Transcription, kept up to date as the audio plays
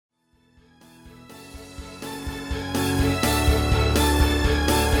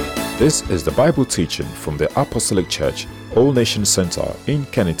This is the Bible teaching from the Apostolic Church, All Nations Center in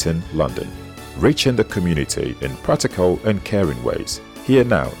Kennington, London, reaching the community in practical and caring ways. Here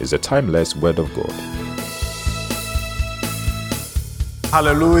now is a timeless Word of God.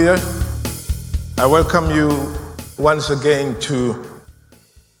 Hallelujah. I welcome you once again to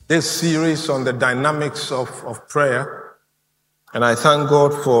this series on the dynamics of prayer. And I thank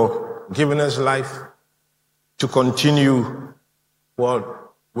God for giving us life to continue what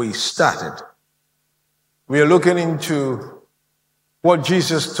we started. We are looking into what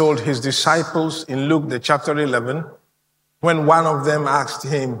Jesus told his disciples in Luke the chapter 11, when one of them asked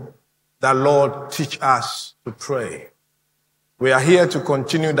him, "The Lord, teach us to pray." We are here to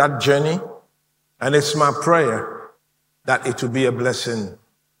continue that journey, and it's my prayer that it will be a blessing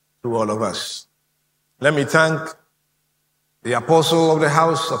to all of us. Let me thank the apostle of the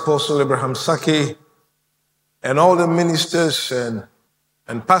house, Apostle Abraham Saki, and all the ministers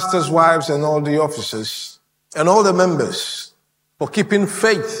and pastors' wives and all the officers and all the members for keeping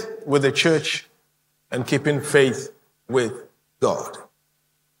faith with the church and keeping faith with God.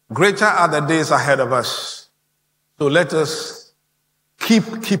 Greater are the days ahead of us, so let us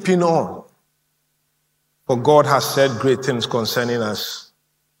keeping on. For God has said great things concerning us,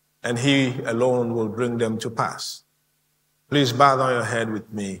 and he alone will bring them to pass. Please bow down your head with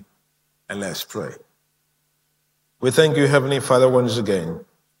me and let's pray. We thank you, Heavenly Father, once again.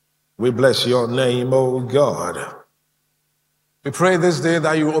 We bless your name, O God. We pray this day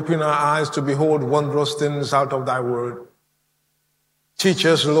that you open our eyes to behold wondrous things out of thy word. Teach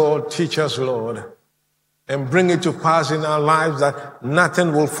us, Lord, and bring it to pass in our lives that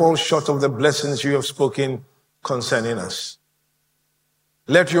nothing will fall short of the blessings you have spoken concerning us.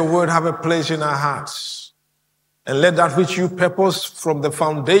 Let your word have a place in our hearts, and let that which you purpose from the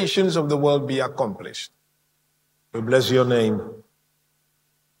foundations of the world be accomplished. We bless your name,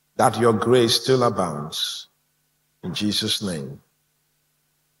 that your grace still abounds. In Jesus' name,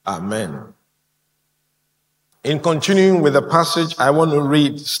 amen. In continuing with the passage, I want to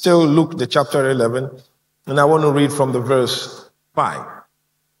read still Luke the chapter 11, and I want to read from the verse 5.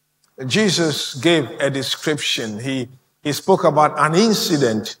 Jesus gave a description. He spoke about an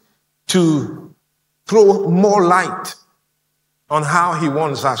incident to throw more light on how he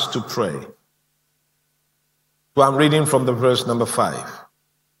wants us to pray. So I'm reading from the verse number 5.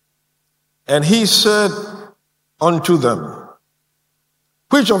 And he said unto them,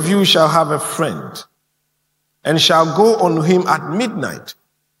 "Which of you shall have a friend, and shall go unto him at midnight,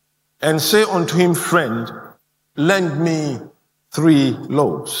 and say unto him, Friend, lend me 3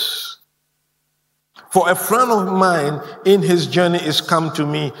 loaves. For a friend of mine in his journey is come to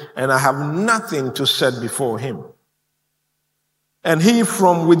me, and I have nothing to set before him. And he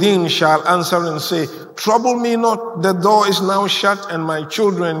from within shall answer and say, Trouble me not, the door is now shut, and my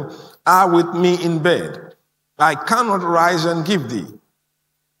children are with me in bed. I cannot rise and give thee.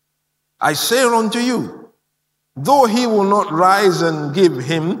 I say unto you, though he will not rise and give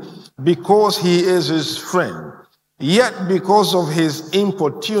him, because he is his friend, yet because of his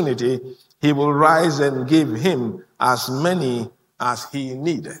importunity, he will rise and give him as many as he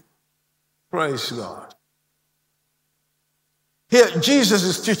needed." Praise God. Here, Jesus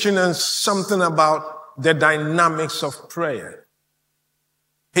is teaching us something about the dynamics of prayer.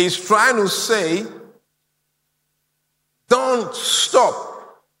 He's trying to say, don't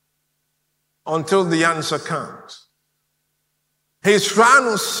stop until the answer comes. He's trying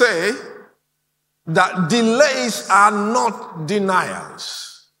to say that delays are not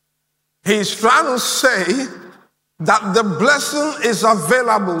denials. He's trying to say that the blessing is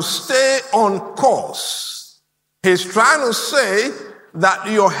available. Stay on course. He's trying to say that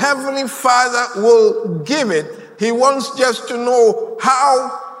your Heavenly Father will give it. He wants just to know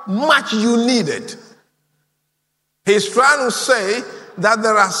how much you need it. He's trying to say that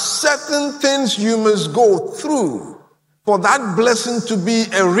there are certain things you must go through for that blessing to be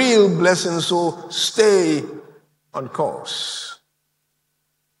a real blessing, so stay on course.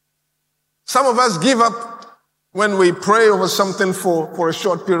 Some of us give up when we pray over something for a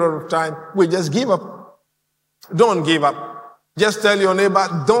short period of time. We just give up. Don't give up. Just tell your neighbor,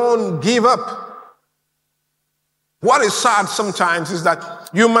 don't give up. What is sad sometimes is that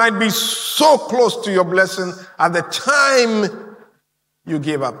you might be so close to your blessing at the time you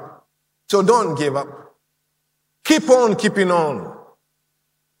give up. So don't give up. Keep on keeping on.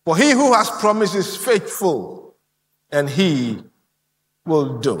 For he who has promised is faithful, and he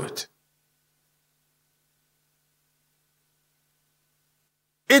will do it.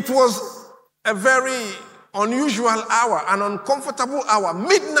 It was a very unusual hour, an uncomfortable hour,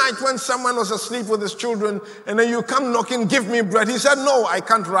 midnight when someone was asleep with his children, and then you come knocking, give me bread. He said, no, I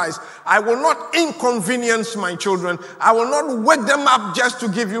can't rise. I will not inconvenience my children. I will not wake them up just to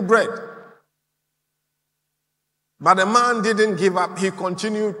give you bread. But the man didn't give up. He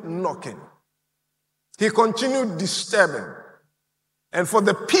continued knocking. He continued disturbing. And for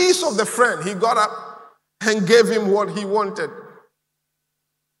the peace of the friend, he got up and gave him what he wanted.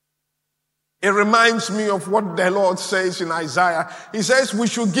 It reminds me of what the Lord says in Isaiah. He says we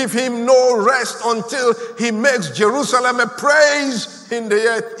should give him no rest until he makes Jerusalem a praise in the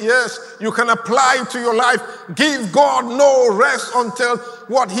earth. Yes, you can apply it to your life. Give God no rest until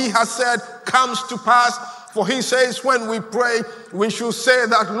what he has said comes to pass. For he says when we pray, we should say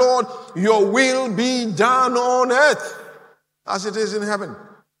that, Lord, your will be done on earth as it is in heaven.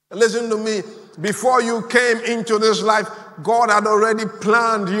 Listen to me. Before you came into this life, God had already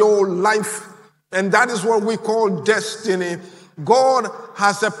planned your life. And that is what we call destiny. God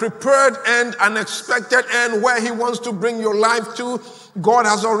has a prepared end, an expected end where he wants to bring your life to. God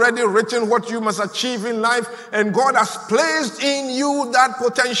has already written what you must achieve in life, and God has placed in you that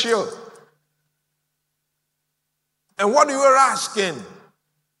potential. And what you are asking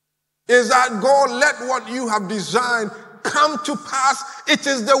is that God, let what you have designed come to pass. It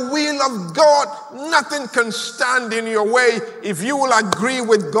is the will of God. Nothing can stand in your way. If you will agree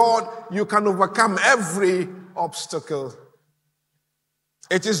with God, you can overcome every obstacle.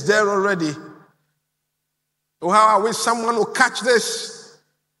 It is there already. Oh, how I wish someone would catch this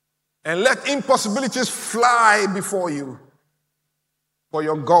and let impossibilities fly before you. For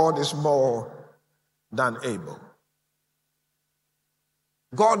your God is more than able.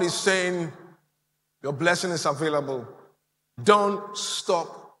 God is saying, your blessing is available. Don't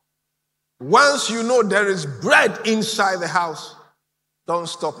stop. Once you know there is bread inside the house, don't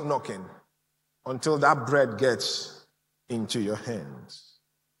stop knocking until that bread gets into your hands.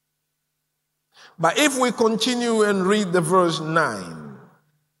 But if we continue and read the verse 9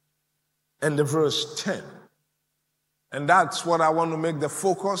 and the verse 10, and that's what I want to make the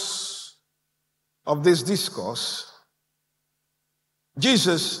focus of this discourse,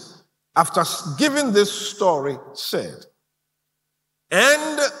 Jesus, after giving this story, said,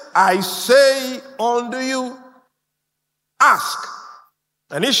 and I say unto you, ask,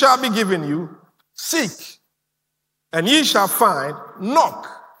 and it shall be given you. Seek, and ye shall find. Knock,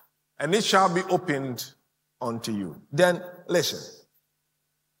 and it shall be opened unto you. Then listen.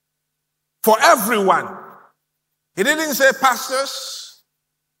 For everyone. He didn't say pastors.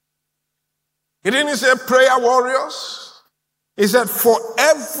 He didn't say prayer warriors. He said, for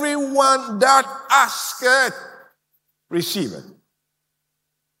everyone that asketh, receiveth.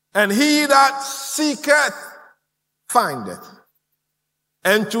 And he that seeketh, findeth.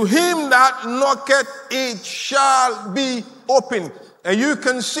 And to him that knocketh, it shall be opened. And you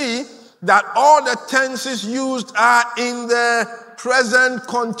can see that all the tenses used are in the present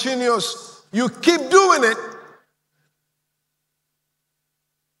continuous. You keep doing it.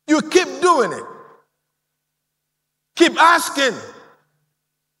 You keep doing it. Keep asking.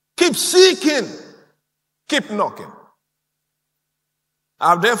 Keep seeking. Keep knocking.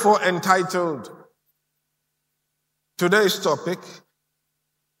 I've therefore entitled today's topic,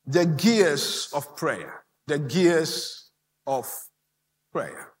 the gears of prayer. The gears of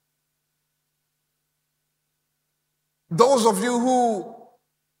prayer. Those of you who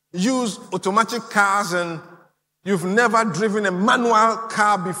use automatic cars and you've never driven a manual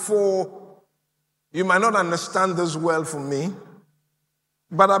car before, you might not understand this well from me,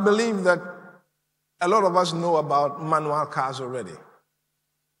 but I believe that a lot of us know about manual cars already.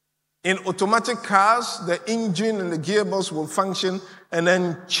 In automatic cars, the engine and the gearbox will function and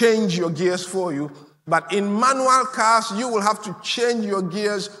then change your gears for you. But in manual cars, you will have to change your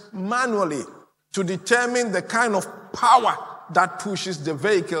gears manually to determine the kind of power that pushes the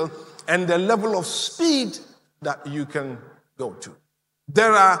vehicle and the level of speed that you can go to.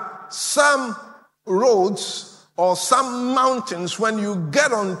 There are some roads or some mountains, when you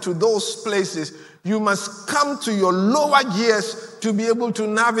get onto those places, you must come to your lower gears to be able to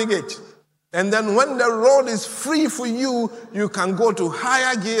navigate. And then when the road is free for you, you can go to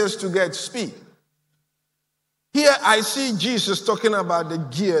higher gears to get speed. Here I see Jesus talking about the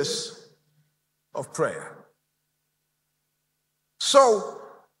gears of prayer. So,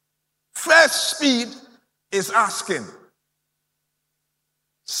 first speed is asking.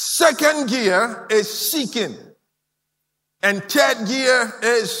 Second gear is seeking. And third gear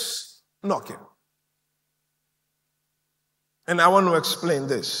is knocking. And I want to explain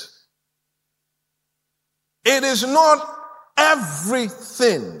this. It is not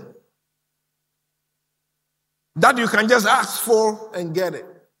everything that you can just ask for and get it.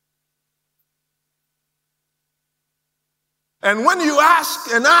 And when you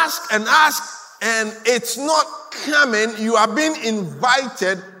ask and ask and ask and it's not coming, you are being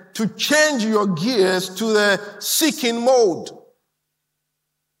invited to change your gears to the seeking mode.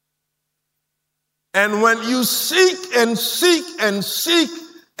 And when you seek and seek and seek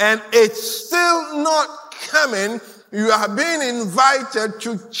and it's still not coming, you are being invited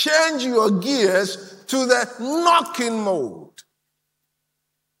to change your gears to the knocking mode.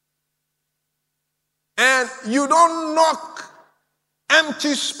 And you don't knock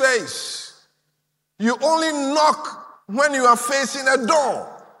empty space. You only knock when you are facing a door.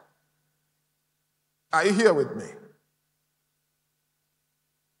 Are you here with me?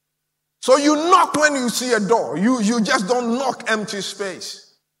 So you knock when you see a door. You just don't knock empty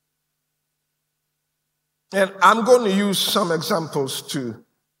space. And I'm going to use some examples to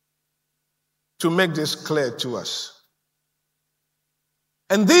make this clear to us.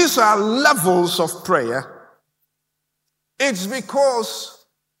 And these are levels of prayer. It's because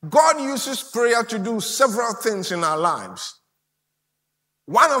God uses prayer to do several things in our lives.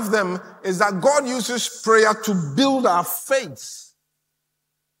 One of them is that God uses prayer to build our faith.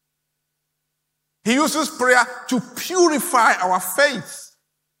 He uses prayer to purify our faith,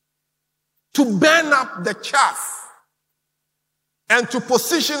 to burn up the chaff, and to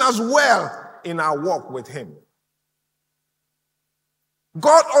position us well in our walk with Him.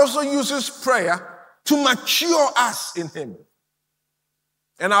 God also uses prayer to mature us in Him.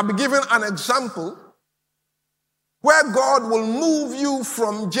 And I'll be giving an example where God will move you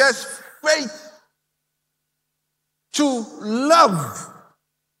from just faith to love.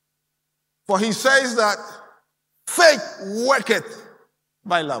 For He says that faith worketh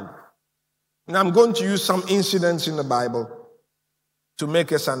by love. And I'm going to use some incidents in the Bible to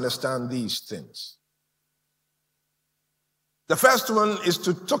make us understand these things. The first one is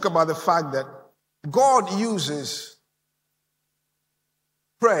to talk about the fact that God uses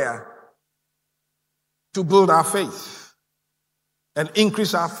prayer to build our faith and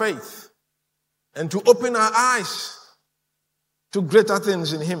increase our faith and to open our eyes to greater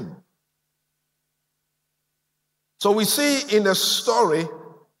things in Him. So we see in the story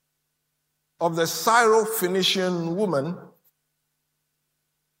of the Syrophoenician woman,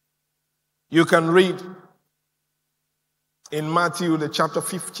 you can read in Matthew the chapter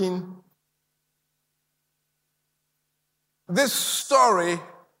 15. This story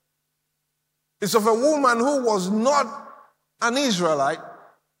is of a woman who was not an Israelite.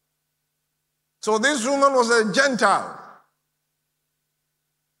 So this woman was a Gentile.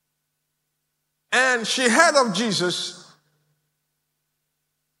 And she heard of Jesus,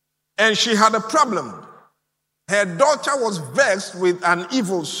 and she had a problem. Her daughter was vexed with an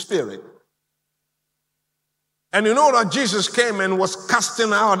evil spirit. And you know that Jesus came and was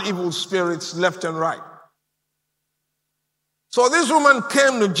casting out evil spirits left and right. So this woman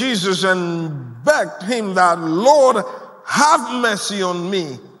came to Jesus and begged Him that, Lord, have mercy on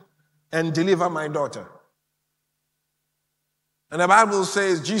me and deliver my daughter. And the Bible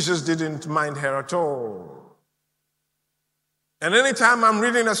says Jesus didn't mind her at all. And anytime I'm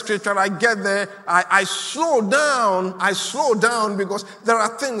reading a scripture, I get there, I slow down. I slow down because there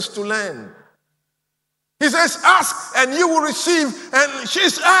are things to learn. He says, ask and you will receive. And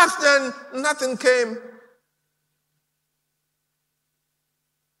she's asked and nothing came.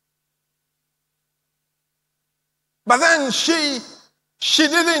 But then she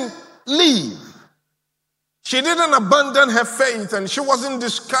didn't leave. She didn't abandon her faith and she wasn't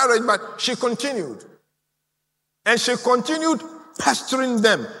discouraged, but she continued. And she continued pestering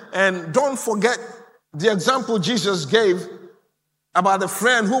them. And don't forget the example Jesus gave about the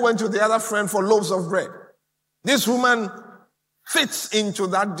friend who went to the other friend for loaves of bread. This woman fits into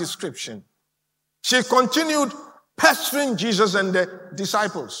that description. She continued pestering Jesus and the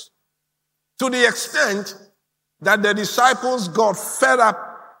disciples to the extent that the disciples got fed up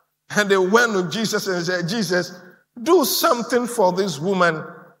and they went to Jesus and said, Jesus, do something for this woman.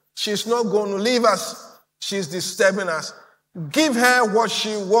 She's not going to leave us. She's disturbing us. Give her what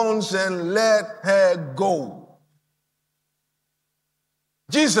she wants and let her go.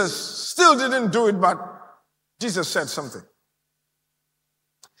 Jesus still didn't do it, but Jesus said something.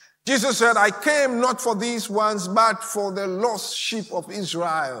 Jesus said, I came not for these ones, but for the lost sheep of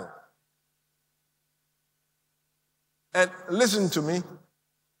Israel. And listen to me.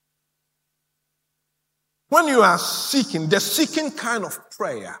 When you are seeking, the seeking kind of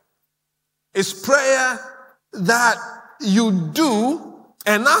prayer is prayer that you do,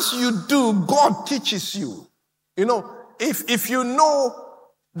 and as you do, God teaches you. You know, if you know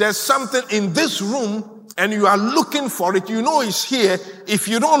there's something in this room and you are looking for it, you know it's here. If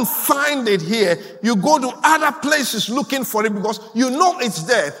you don't find it here, you go to other places looking for it because you know it's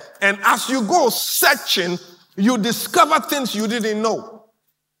there. And as you go searching, you discover things you didn't know.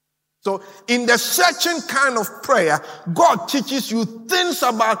 So in the searching kind of prayer, God teaches you things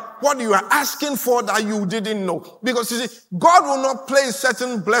about what you are asking for that you didn't know. Because you see, God will not place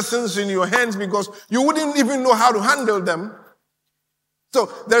certain blessings in your hands because you wouldn't even know how to handle them.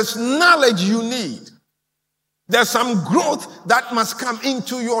 So there's knowledge you need. There's some growth that must come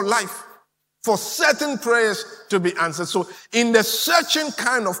into your life for certain prayers to be answered. So in the searching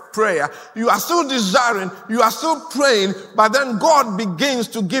kind of prayer, you are still desiring, you are still praying, but then God begins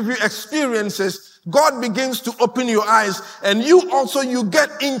to give you experiences. God begins to open your eyes, and you get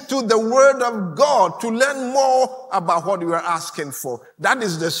into the Word of God to learn more about what you are asking for. That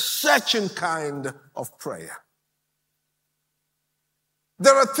is the searching kind of prayer.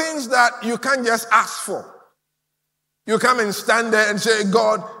 There are things that you can't just ask for. You come and stand there and say,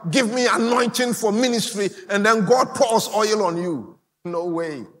 God, give me anointing for ministry, and then God pours oil on you. No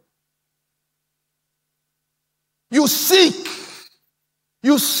way. You seek,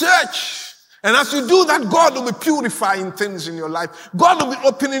 you search, and as you do that, God will be purifying things in your life. God will be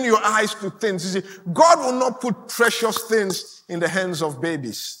opening your eyes to things. You see, God will not put precious things in the hands of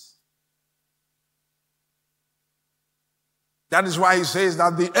babies. That is why he says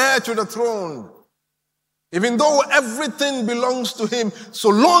that the heir to the throne, even though everything belongs to him, so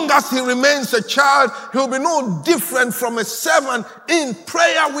long as he remains a child, he'll be no different from a servant. In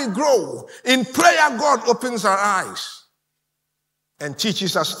prayer we grow. In prayer God opens our eyes and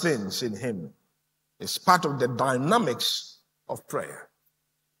teaches us things in him. It's part of the dynamics of prayer.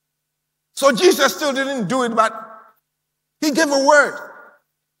 So Jesus still didn't do it, but he gave a word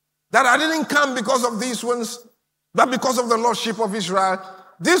that I didn't come because of these ones, but because of the Lordship of Israel.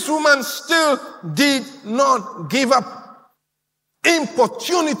 This woman still did not give up.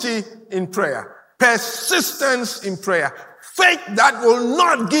 Importunity in prayer, persistence in prayer, faith that will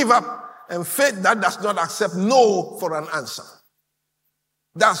not give up, and faith that does not accept no for an answer.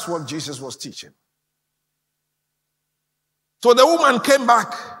 That's what Jesus was teaching. So the woman came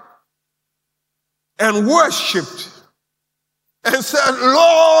back and worshipped and said,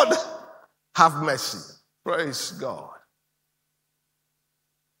 Lord, have mercy. Praise God.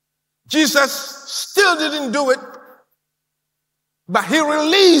 Jesus still didn't do it, but he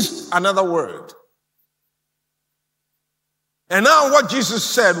released another word. And now what Jesus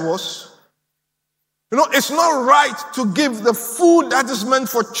said was, it's not right to give the food that is meant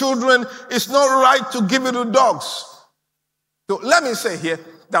for children. It's not right to give it to dogs. So let me say here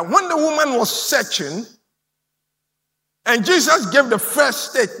that when the woman was searching, and Jesus gave the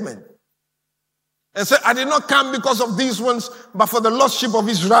first statement, and said, I did not come because of these ones, but for the Lordship of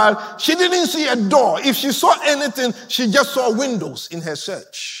Israel. She didn't see a door. If she saw anything, she just saw windows in her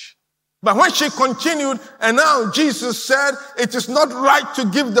search. But when she continued, and now Jesus said, it is not right to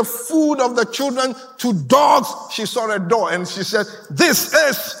give the food of the children to dogs. She saw a door, and she said, this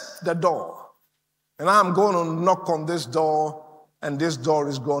is the door. And I'm going to knock on this door, and this door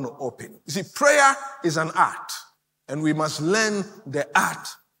is going to open. You see, prayer is an art, and we must learn the art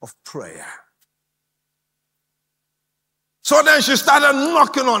of prayer. So then she started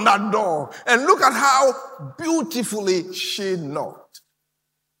knocking on that door. And look at how beautifully she knocked.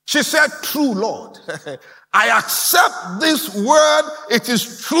 She said, true Lord, I accept this word. It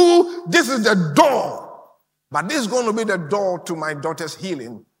is true. This is the door. But this is going to be the door to my daughter's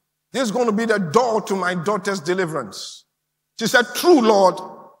healing. This is going to be the door to my daughter's deliverance. She said, true Lord,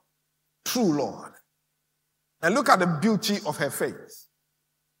 true Lord. And look at the beauty of her faith.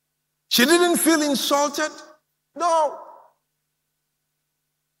 She didn't feel insulted. No.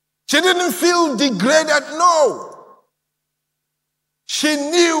 She didn't feel degraded. No. She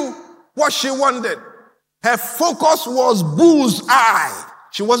knew what she wanted. Her focus was bull's eye.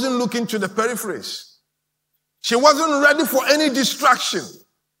 She wasn't looking to the peripheries. She wasn't ready for any distraction.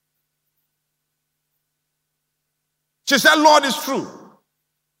 She said, Lord, it's true.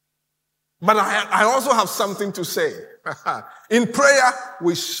 But I also have something to say. In prayer,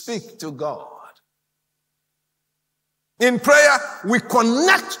 we speak to God. In prayer, we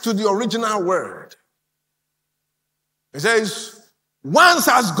connect to the original word. It says, once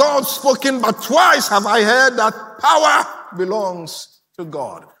has God spoken, but twice have I heard that power belongs to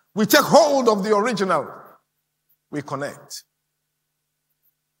God. We take hold of the original. We connect.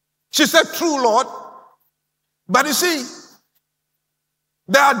 She said, true, Lord. But you see,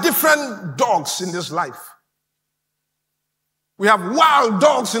 there are different dogs in this life. We have wild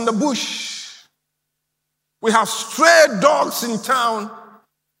dogs in the bush. We have stray dogs in town.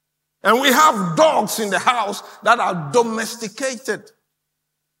 And we have dogs in the house that are domesticated.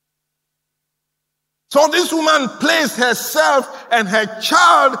 So this woman placed herself and her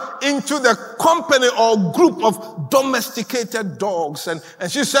child into the company or group of domesticated dogs. And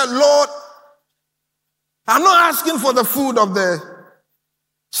she said, Lord, I'm not asking for the food of the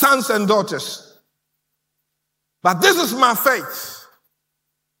sons and daughters, but this is my faith.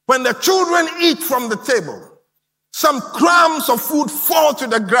 When the children eat from the table, some crumbs of food fall to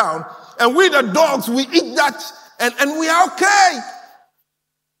the ground, and we the dogs, we eat that, and we are okay.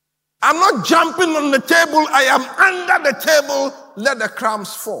 I'm not jumping on the table. I am under the table. Let the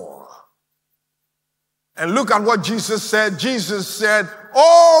crumbs fall. And look at what Jesus said. Jesus said,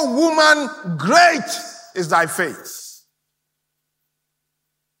 "Oh woman, great is thy faith.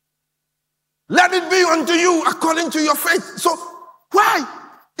 Let it be unto you according to your faith." So why?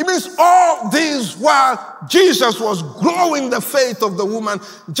 It means all this while Jesus was growing the faith of the woman.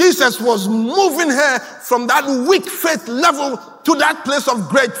 Jesus was moving her from that weak faith level to that place of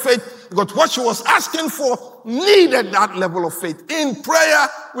great faith, because what she was asking for needed that level of faith. In prayer,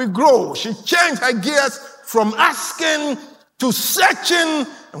 we grow. She changed her gears from asking to searching.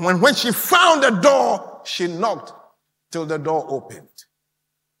 And when she found the door, she knocked till the door opened.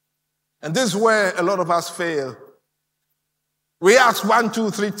 And this is where a lot of us fail. We ask 1, 2,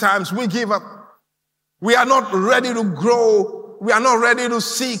 3 times. We give up. We are not ready to grow. We are not ready to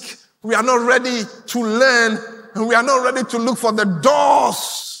seek. We are not ready to learn. And we are not ready to look for the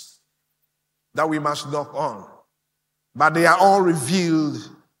doors that we must knock on. But they are all revealed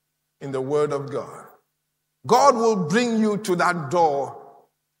in the Word of God. God will bring you to that door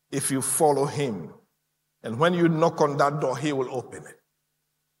if you follow Him. And when you knock on that door, He will open it.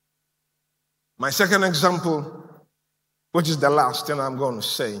 My second example, which is the last thing I'm going to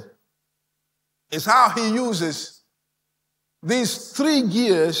say, is how He uses these 3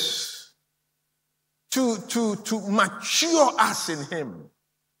 years to mature us in Him.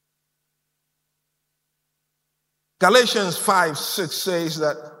 Galatians 5:6 says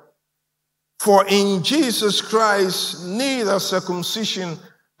that, "For in Jesus Christ neither circumcision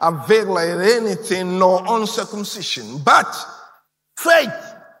availeth anything nor uncircumcision, but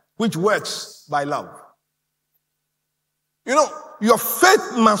faith which works by love." You know, your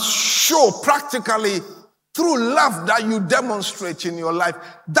faith must show practically through love that you demonstrate in your life.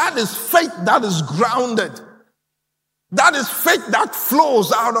 That is faith that is grounded. That is faith that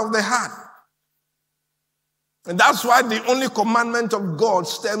flows out of the heart. And that's why the only commandment of God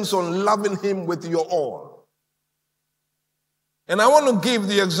stems on loving Him with your all. And I want to give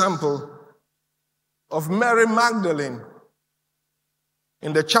the example of Mary Magdalene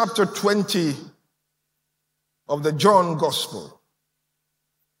in the chapter 20 of the John Gospel.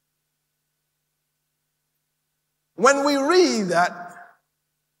 When we read that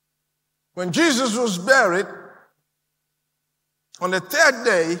when Jesus was buried, on the 3rd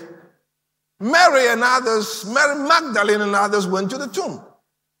day, Mary Magdalene and others went to the tomb.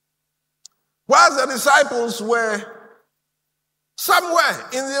 Whilst the disciples were somewhere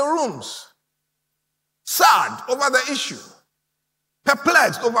in their rooms, sad over the issue,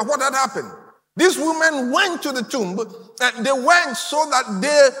 perplexed over what had happened. These women went to the tomb, and they went so that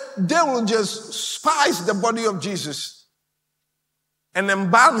they will just spice the body of Jesus and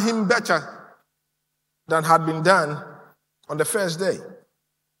embalm Him better than had been done on the first day.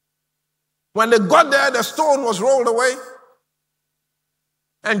 When they got there, the stone was rolled away,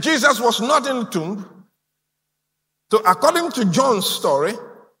 and Jesus was not in the tomb. So according to John's story,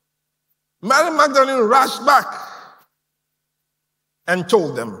 Mary Magdalene rushed back and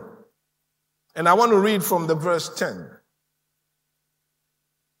told them. And I want to read from the verse 10.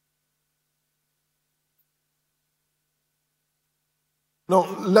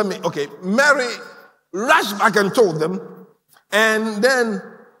 Mary rushed back and told them, and then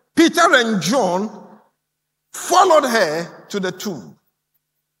Peter and John followed her to the tomb.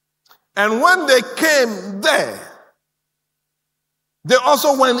 And when they came there, they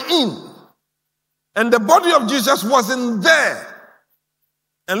also went in. And the body of Jesus wasn't there.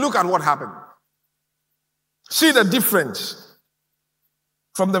 And look at what happened. See the difference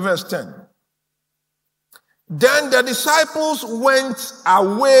from the verse 10. Then the disciples went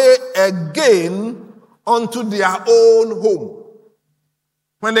away again unto their own home.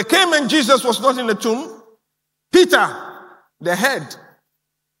 When they came and Jesus was not in the tomb, Peter, the head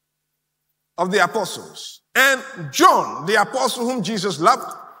of the apostles, and John, the apostle whom Jesus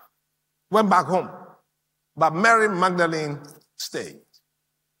loved, went back home. But Mary Magdalene stayed.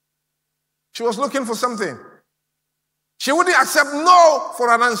 She was looking for something. She wouldn't accept no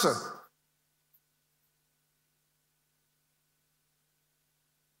for an answer.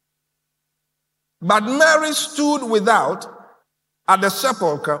 But Mary stood without at the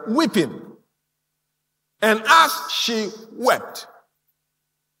sepulchre weeping. And as she wept,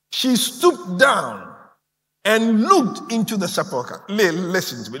 she stooped down and looked into the sepulchre.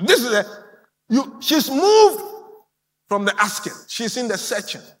 Listen to me. She's moved from the asking. She's in the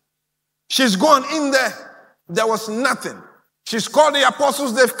searching. She's gone in there. There was nothing. She's called the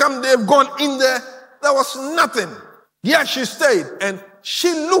apostles. They've come. They've gone in there. There was nothing. Yet she stayed and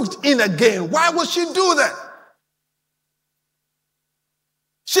she looked in again. Why would she do that?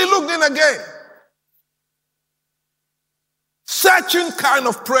 She looked in again. Searching kind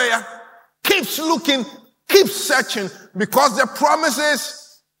of prayer. Keeps looking, keeps searching, because the promise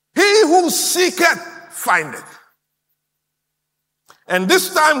is, he who seeketh findeth. And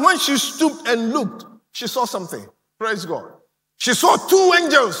this time when she stooped and looked, she saw something. Praise God. She saw two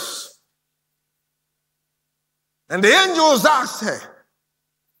angels. And the angels asked her,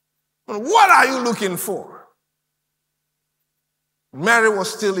 what are you looking for? Mary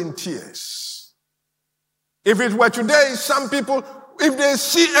was still in tears. If it were today, some people, if they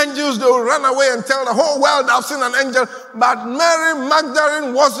see angels, they will run away and tell the whole world, I've seen an angel. But Mary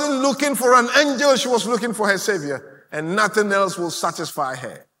Magdalene wasn't looking for an angel. She was looking for her Savior. And nothing else will satisfy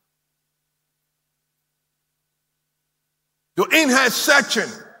her. So in her searching,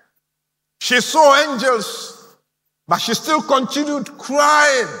 she saw angels, but she still continued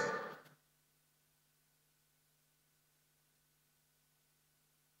crying.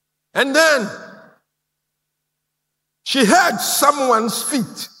 And then she heard someone's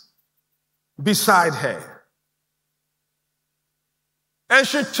feet beside her. And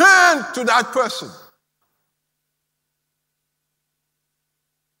she turned to that person.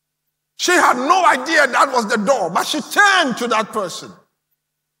 She had no idea that was the door, but she turned to that person.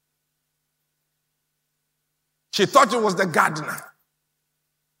 She thought it was the gardener.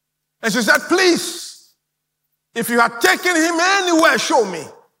 And she said, please, if you had taken him anywhere, show me,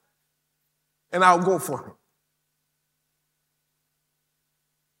 and I'll go for him.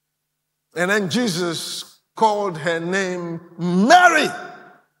 And then Jesus called her name Mary.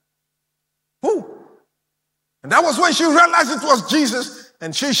 Who? And that was when she realized it was Jesus.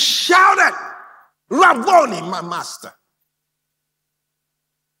 And she shouted, Rabboni, my master.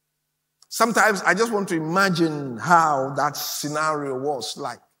 Sometimes I just want to imagine how that scenario was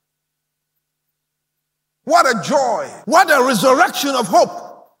like. What a joy. What a resurrection of hope.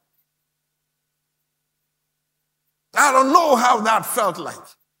 I don't know how that felt like.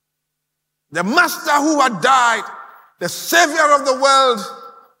 The master who had died, the savior of the world,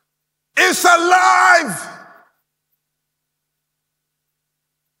 is alive.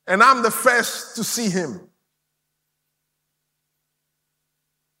 And I'm the first to see him.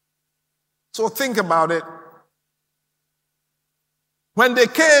 So think about it. When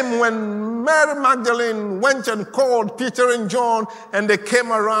Mary Magdalene went and called Peter and John, and they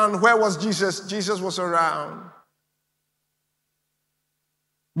came around, where was Jesus? Jesus was around.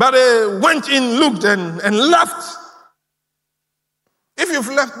 But they went in, looked, and left. If you've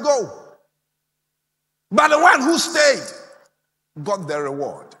left, go. But the one who stayed got the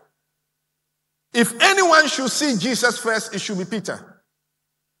reward. If anyone should see Jesus first, it should be Peter.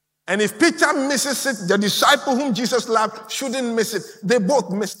 And if Peter misses it, the disciple whom Jesus loved shouldn't miss it. They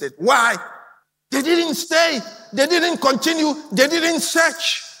both missed it. Why? They didn't stay. They didn't continue. They didn't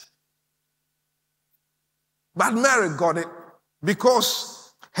search. But Mary got it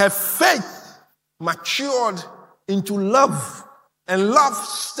because her faith matured into love. And love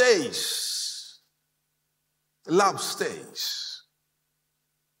stays. Love stays.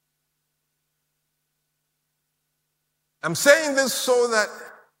 I'm saying this so that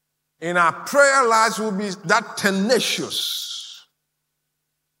in our prayer lives we'll be that tenacious.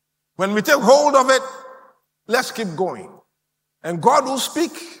 When we take hold of it, let's keep going. And God will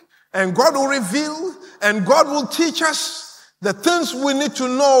speak, and God will reveal, and God will teach us the things we need to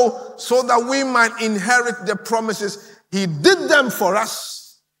know so that we might inherit the promises. He did them for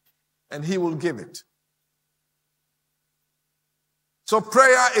us, and He will give it. So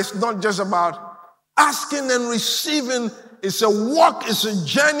prayer is not just about asking and receiving. It's a walk, it's a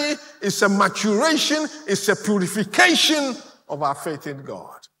journey, it's a maturation, it's a purification of our faith in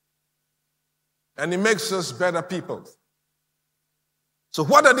God. And it makes us better people. So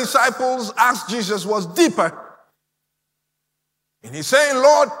what the disciples asked Jesus was deeper. And He's saying,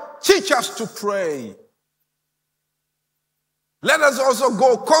 Lord, teach us to pray. Let us also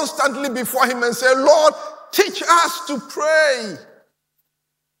go constantly before Him and say, Lord, teach us to pray.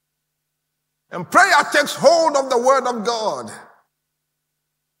 And prayer takes hold of the Word of God.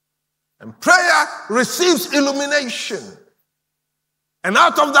 And prayer receives illumination. And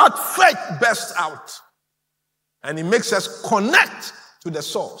out of that, faith bursts out. And it makes us connect to the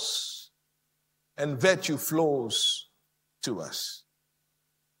source. And virtue flows to us.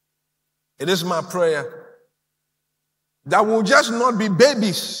 It is my prayer that we'll just not be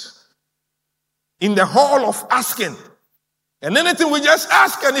babies in the hall of asking. And anything we just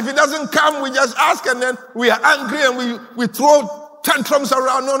ask, and if it doesn't come, we just ask, and then we are angry and we throw tantrums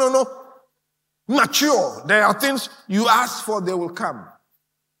around. No. Mature. There are things you ask for, they will come.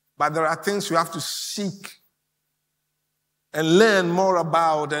 But there are things you have to seek and learn more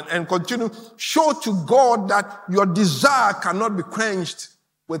about and continue. Show to God that your desire cannot be quenched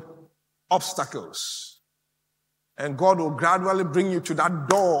with obstacles. And God will gradually bring you to that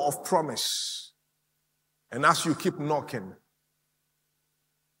door of promise. And as you keep knocking,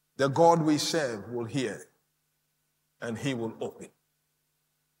 the God we serve will hear and he will open.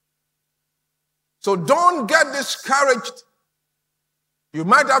 So don't get discouraged. You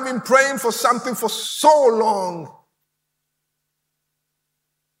might have been praying for something for so long.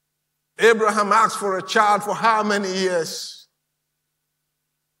 Abraham asked for a child for how many years?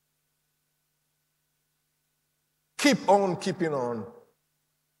 Keep on keeping on.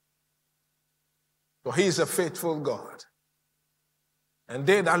 For he is a faithful God. And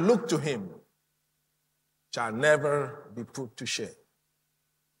they that look to him shall never be put to shame.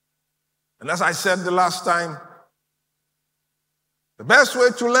 And as I said the last time, the best way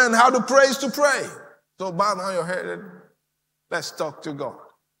to learn how to pray is to pray. So bow down your head and let's talk to God.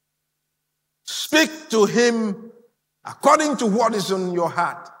 Speak to him according to what is in your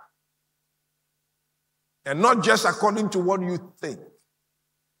heart. And not just according to what you think.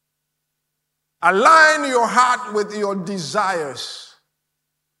 Align your heart with your desires.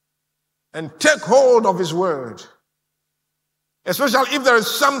 And take hold of his word. Especially if there is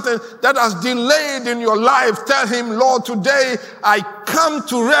something that has delayed in your life, tell him, Lord, today I come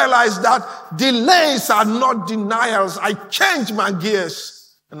to realize that delays are not denials. I change my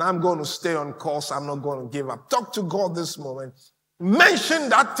gears and I'm going to stay on course. I'm not going to give up. Talk to God this moment. Mention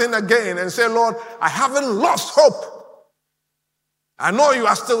that thing again and say, Lord, I haven't lost hope. I know you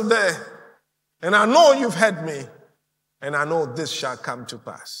are still there. And I know you've heard me. And I know this shall come to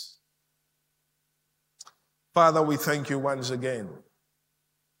pass. Father, we thank you once again.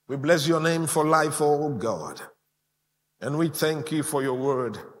 We bless your name for life, oh God. And we thank you for your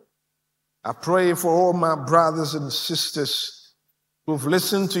word. I pray for all my brothers and sisters who've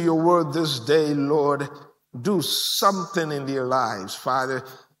listened to your word this day, Lord. Do something in their lives, Father.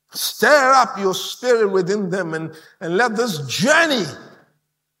 Stir up your spirit within them and let this journey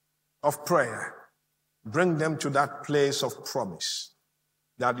of prayer bring them to that place of promise,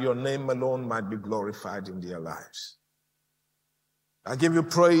 that your name alone might be glorified in their lives. I give you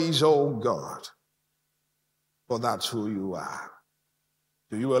praise, oh God, for that's who you are.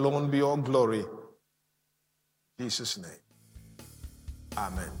 To you alone be all glory. In Jesus' name.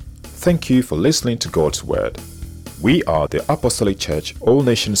 Amen. Thank you for listening to God's Word. We are the Apostolic Church All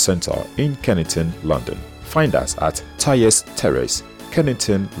Nation Center in Kennington, London. Find us at Tyers Terrace,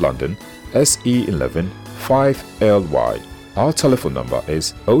 Kennington, London, SE11 5LY. Our telephone number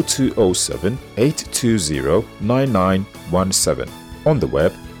is 0207 820 9917. On the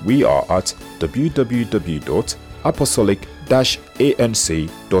web, we are at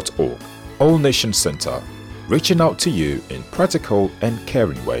www.apostolic-anc.org. All Nation Center, reaching out to you in practical and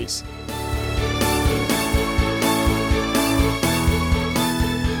caring ways.